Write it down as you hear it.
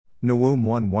Nahum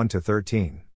 1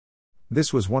 1-13.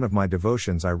 This was one of my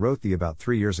devotions I wrote thee about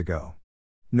 3 years ago.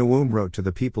 Nahum wrote to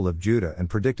the people of Judah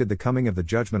and predicted the coming of the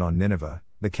judgment on Nineveh,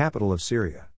 the capital of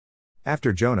Syria.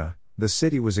 After Jonah, the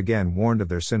city was again warned of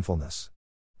their sinfulness.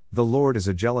 The Lord is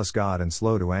a jealous God and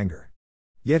slow to anger.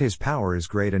 Yet his power is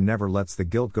great and never lets the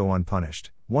guilt go unpunished.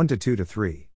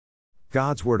 1-2-3.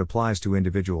 God's word applies to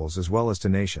individuals as well as to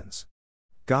nations.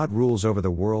 God rules over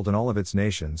the world and all of its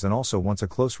nations and also wants a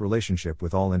close relationship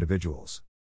with all individuals.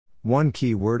 One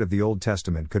key word of the Old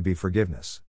Testament could be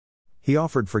forgiveness. He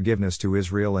offered forgiveness to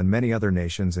Israel and many other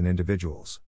nations and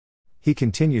individuals. He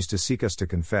continues to seek us to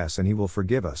confess, and he will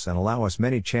forgive us and allow us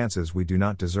many chances we do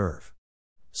not deserve.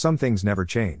 Some things never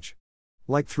change.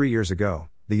 Like 3 years ago,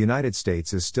 the United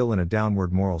States is still in a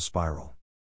downward moral spiral.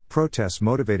 Protests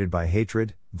motivated by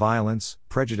hatred, violence,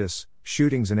 prejudice,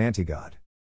 shootings and anti-God.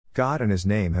 God and his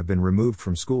name have been removed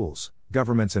from schools,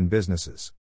 governments and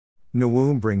businesses.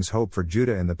 Nahum brings hope for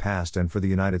Judah in the past and for the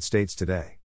United States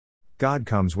today. God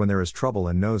comes when there is trouble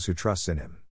and knows who trusts in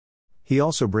him. He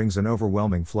also brings an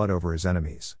overwhelming flood over his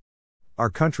enemies. Our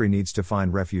country needs to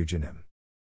find refuge in him.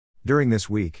 During this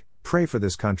week, pray for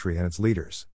this country and its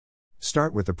leaders.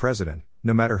 Start with the president,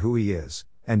 no matter who he is,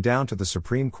 and down to the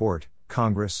Supreme Court,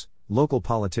 Congress, local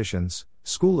politicians,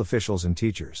 school officials and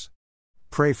teachers.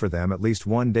 Pray for them at least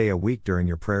one day a week during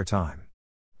your prayer time.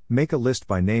 Make a list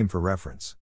by name for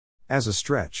reference. As a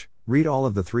stretch, read all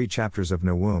of the 3 chapters of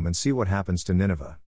Nahum and see what happens to Nineveh.